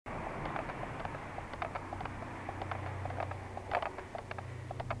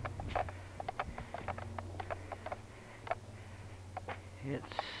It's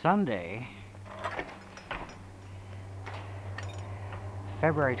Sunday,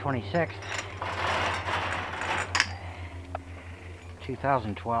 February 26th,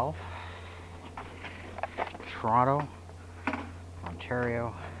 2012, Toronto,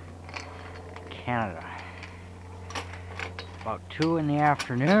 Ontario, Canada. About 2 in the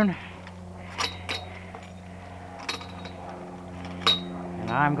afternoon,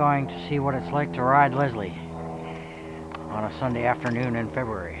 and I'm going to see what it's like to ride Leslie on a Sunday afternoon in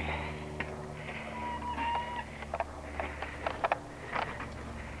February.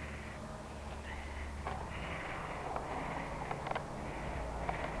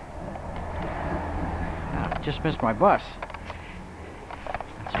 Just missed my bus.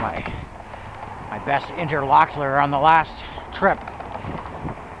 That's my best interlocutor on the last trip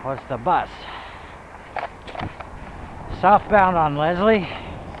was the bus. Southbound on Leslie.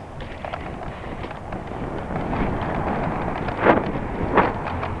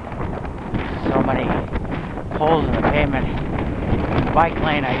 So many holes in the pavement. In the bike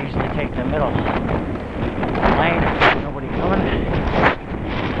lane, I usually take the middle lane. Nobody coming.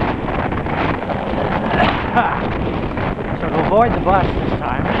 So to avoid the bus this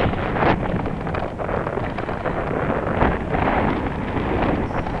time,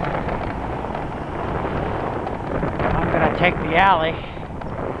 I'm going to take the alley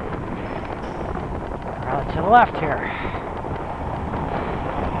right to the left here.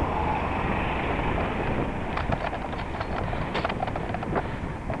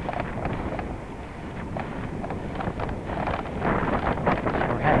 So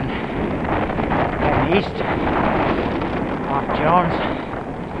we're heading east off Jones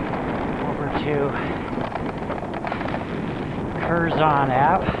over to Curzon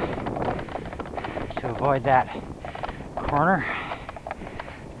Ave to avoid that corner,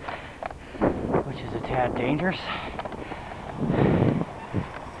 which is a tad dangerous.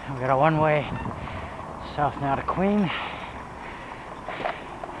 We got a one-way south now to Queen,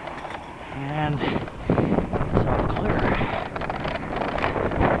 and it's all clear.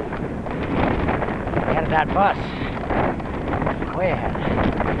 Ahead of that bus, way ahead.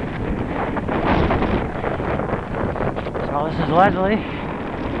 So this is Leslie.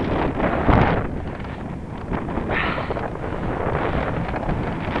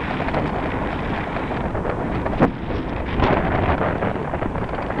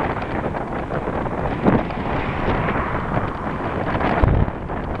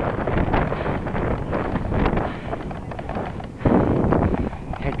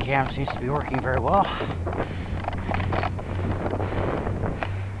 Head cam seems to be working very well.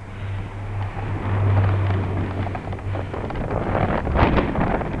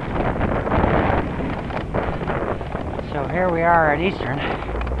 So here we are at Eastern.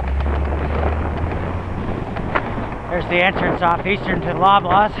 There's the entrance off Eastern to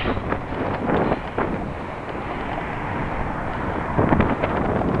Loblaws.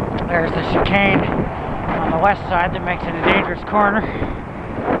 There's the chicane on the west side that makes it a dangerous corner.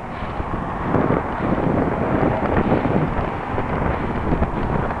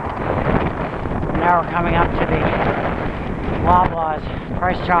 And now we're coming up to the Loblaws,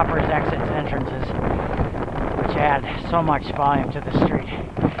 Price Choppers exits entrances, which add so much volume to the street.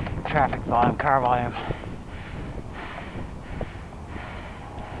 Traffic volume, car volume.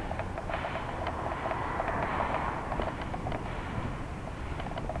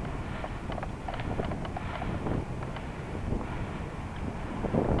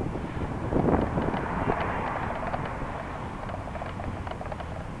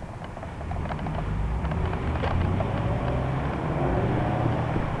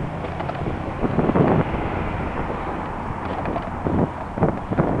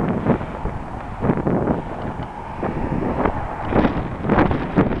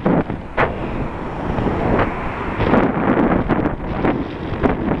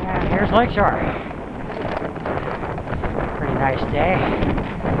 Lake Shore. Pretty nice day.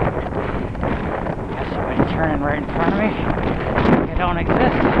 Got somebody turning right in front of me. They don't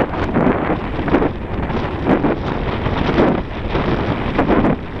exist.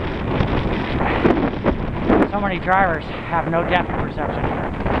 So many drivers have no depth perception.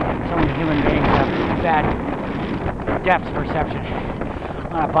 So many human beings have bad depth perception.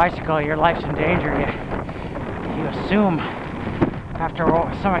 On a bicycle, your life's in danger. You assume. After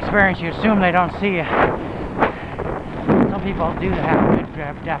some experience, you assume they don't see you. Some people do have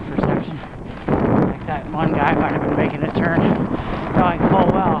good depth perception. Like that one guy might have been making a turn, knowing full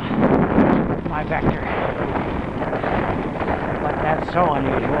well my vector. But that's so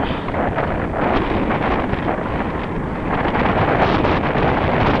unusual.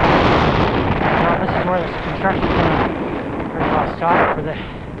 Well, this is where this construction's going to pretty well stop for the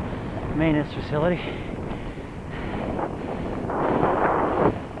maintenance facility.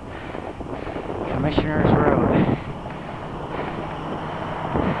 Commissioner's Road.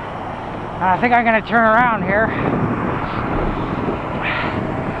 I think I'm going to turn around here.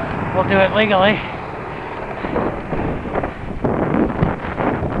 We'll do it legally.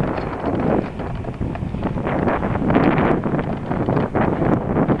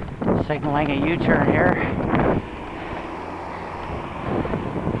 Signaling a U-turn here.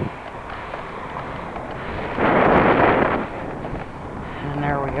 And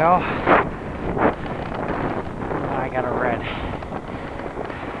there we go. I got a red.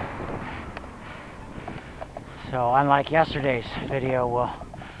 So unlike yesterday's video, we'll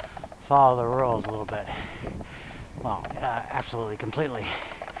follow the rules a little bit. Well, absolutely, completely.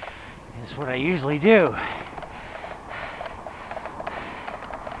 It's what I usually do.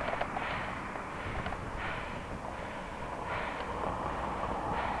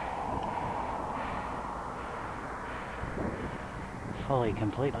 Fully,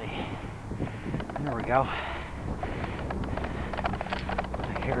 completely. There we go.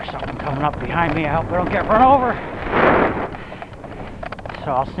 I hear something coming up behind me. I hope I don't get run over.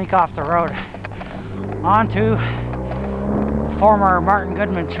 So I'll sneak off the road onto the former Martin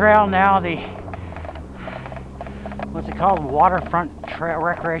Goodman Trail, now the, what's it called? Waterfront Trail,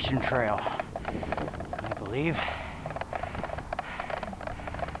 Recreation Trail, I believe.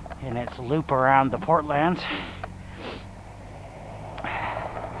 In its loop around the Portlands.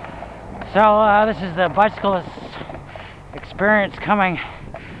 So this is the bicyclist experience coming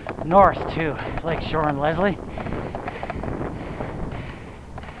north to Lake Shore and Leslie.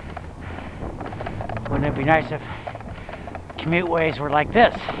 Wouldn't it be nice if commute ways were like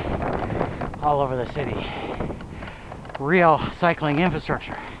this all over the city? Real cycling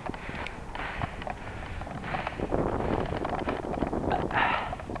infrastructure.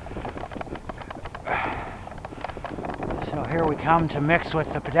 So here we come to mix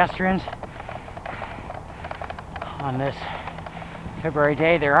with the pedestrians. On this February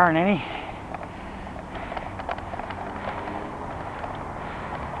day, there aren't any.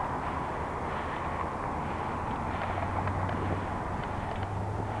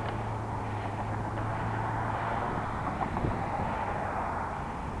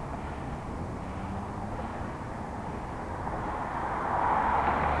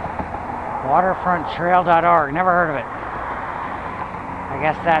 Waterfronttrail.org, never heard of it. I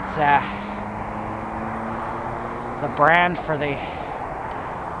guess that's the brand for the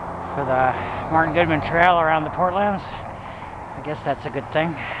Martin Goodman Trail around the Portlands. I guess that's a good thing.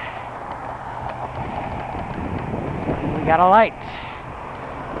 We got a light.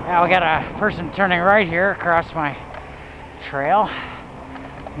 Now we got a person turning right here across my trail.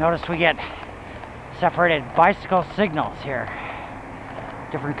 Notice we get separated bicycle signals here.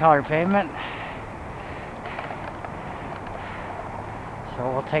 Different color pavement. So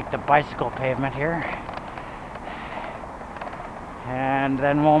we'll take the bicycle pavement here. And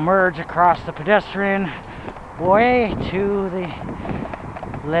then we'll merge across the pedestrian way to the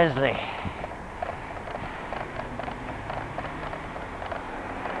Leslie.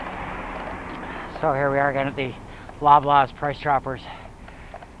 So here we are again at the Loblaws Price Choppers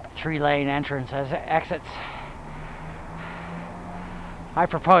 3-lane entrance as exits. I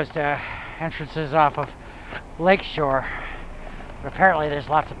proposed entrances off of Lake Shore, but apparently there's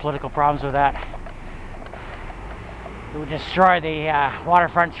lots of political problems with that. It would destroy the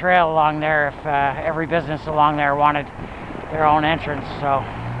waterfront trail along there if every business along there wanted their own entrance. So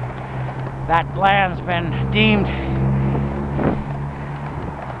that land's been deemed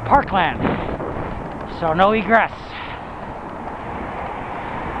parkland, so no egress.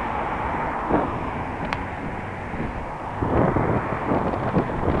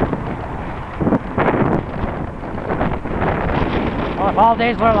 Well, if all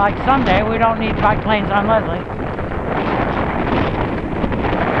days were like Sunday, we don't need bike lanes on Leslie.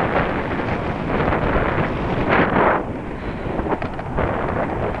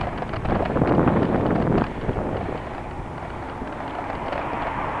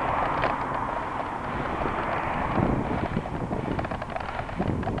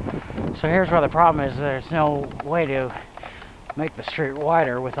 So here's where the problem is. There's no way to make the street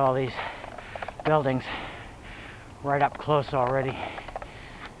wider with all these buildings right up close already,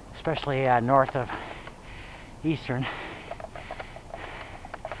 especially north of Eastern.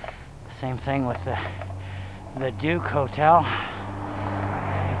 Same thing with the Duke Hotel.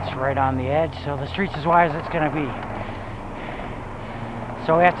 It's right on the edge, so the street's as wide as it's going to be.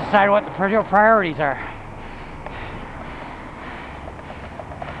 So we have to decide what the priorities are.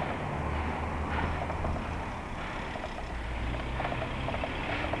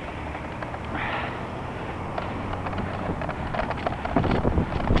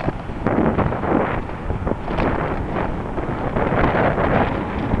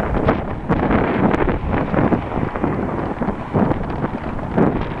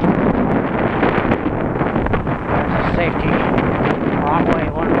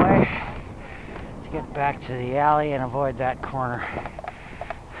 back to the alley and avoid that corner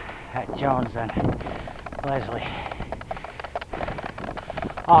at Jones and Leslie.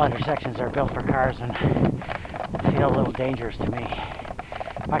 All intersections are built for cars and feel a little dangerous to me.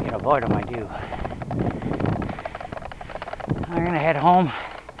 If I can avoid them, I do. I'm gonna head home,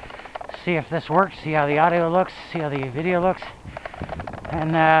 see if this works, see how the audio looks, see how the video looks,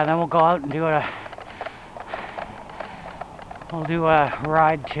 and then we'll go out and do a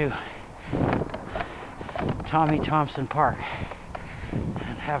ride to Thompson Park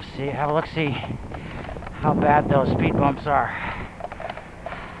and have a look, see how bad those speed bumps are.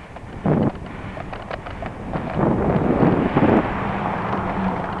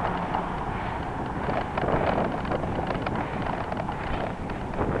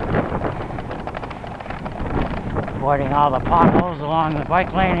 Avoiding all the potholes along the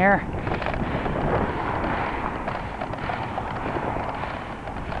bike lane here.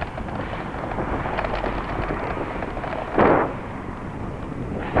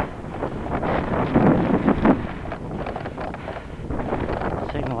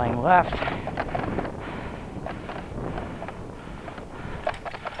 Signaling left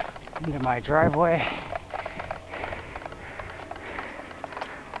into my driveway,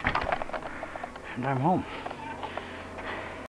 and I'm home.